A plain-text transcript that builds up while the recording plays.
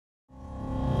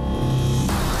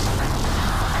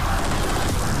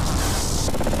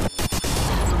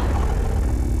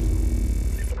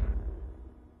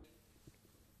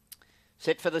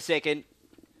Set for the second.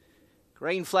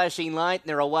 Green flashing light and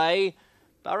they're away.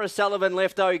 Burra Sullivan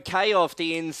left okay off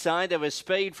the inside. There was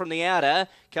speed from the outer.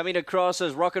 Coming across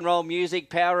as Rock and Roll Music.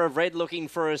 Power of Red looking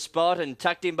for a spot, and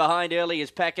tucked in behind early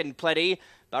is PAC&hellip.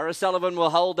 Burra Sullivan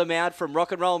will hold them out from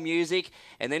Rock and Roll Music,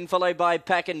 and then followed by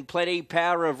PAC&hellip,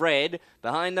 Power of Red.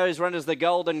 Behind those runners, the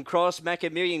Golden Cross.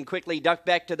 Macamillion quickly ducked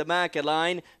back to the marker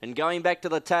line, and going back to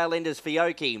the tail end is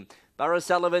Fiocchi. Burra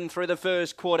Sullivan through the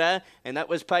first quarter, and that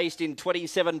was paced in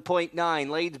 27.9.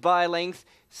 Leads by a length.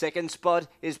 Second spot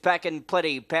is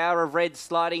PAC&hellip. Power of Red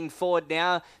sliding forward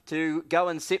now to go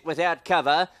and sit without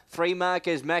cover. Three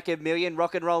markers, Macamillion.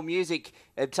 Rock and Roll Music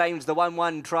obtains the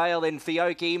 1-1 trail, then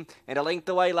Fiocchi, and a length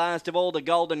away last of all the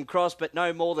Golden Cross, but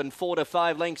no more than 4 to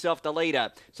 5 lengths off the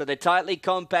leader. So they're tightly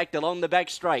compact along the back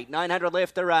straight. 900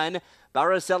 left to run.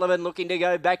 Burra Sullivan looking to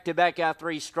go back-to-back after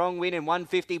his strong win in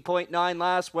 150.9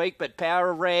 last week, but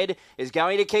Power of Red is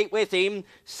going to keep with him.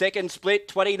 Second split,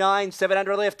 29,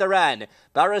 700 left to run.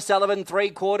 Burra Sullivan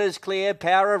 3/4 clear,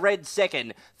 Power of Red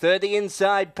second. Third the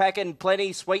inside,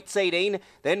 PAC&hellip, Sweet Seeding.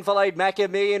 Then followed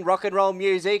Macamillion, Rock and Roll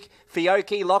Music.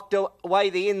 Fiocchi locked away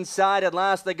the inside, and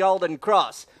last the Golden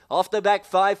Cross. Off the back,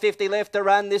 550 left to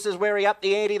run. This is where he upped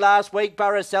the ante last week.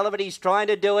 Burra Sullivan, he's trying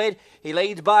to do it. He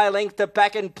leads by a length to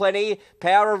PAC&hellip.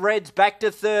 Power of Red's back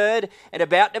to third and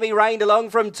about to be reined along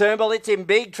from Turnbull. It's in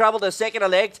big trouble to second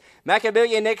elect.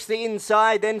 Macamillion next the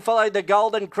inside, then followed the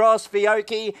Golden Cross,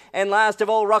 Fiocchi, and last of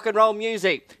all, Rock and Roll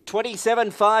Music.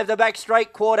 27.5 the back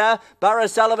straight quarter. Burra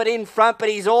Sullivan in front, but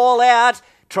he's all out.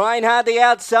 Trying hard the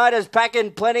outside as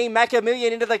PAC&hellip,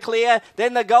 Macamillion into the clear,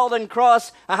 then the Golden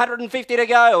Cross, 150 to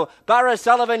go. Burra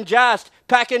Sullivan just,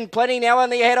 PAC&hellip now on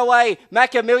the head away.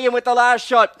 Macamillion with the last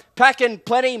shot.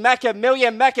 PAC&hellip,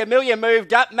 Macamillion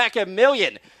moved up,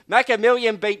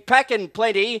 Macamillion beat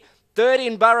PAC&hellip. Third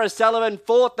in Burra Sullivan,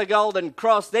 fourth the Golden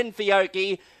Cross, then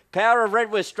Fiocchi. Power of Red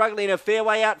was struggling a fair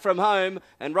way out from home,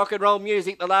 and Rock and Roll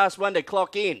Music the last one to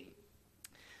clock in.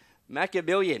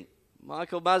 Macamillion,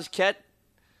 Michael Muscat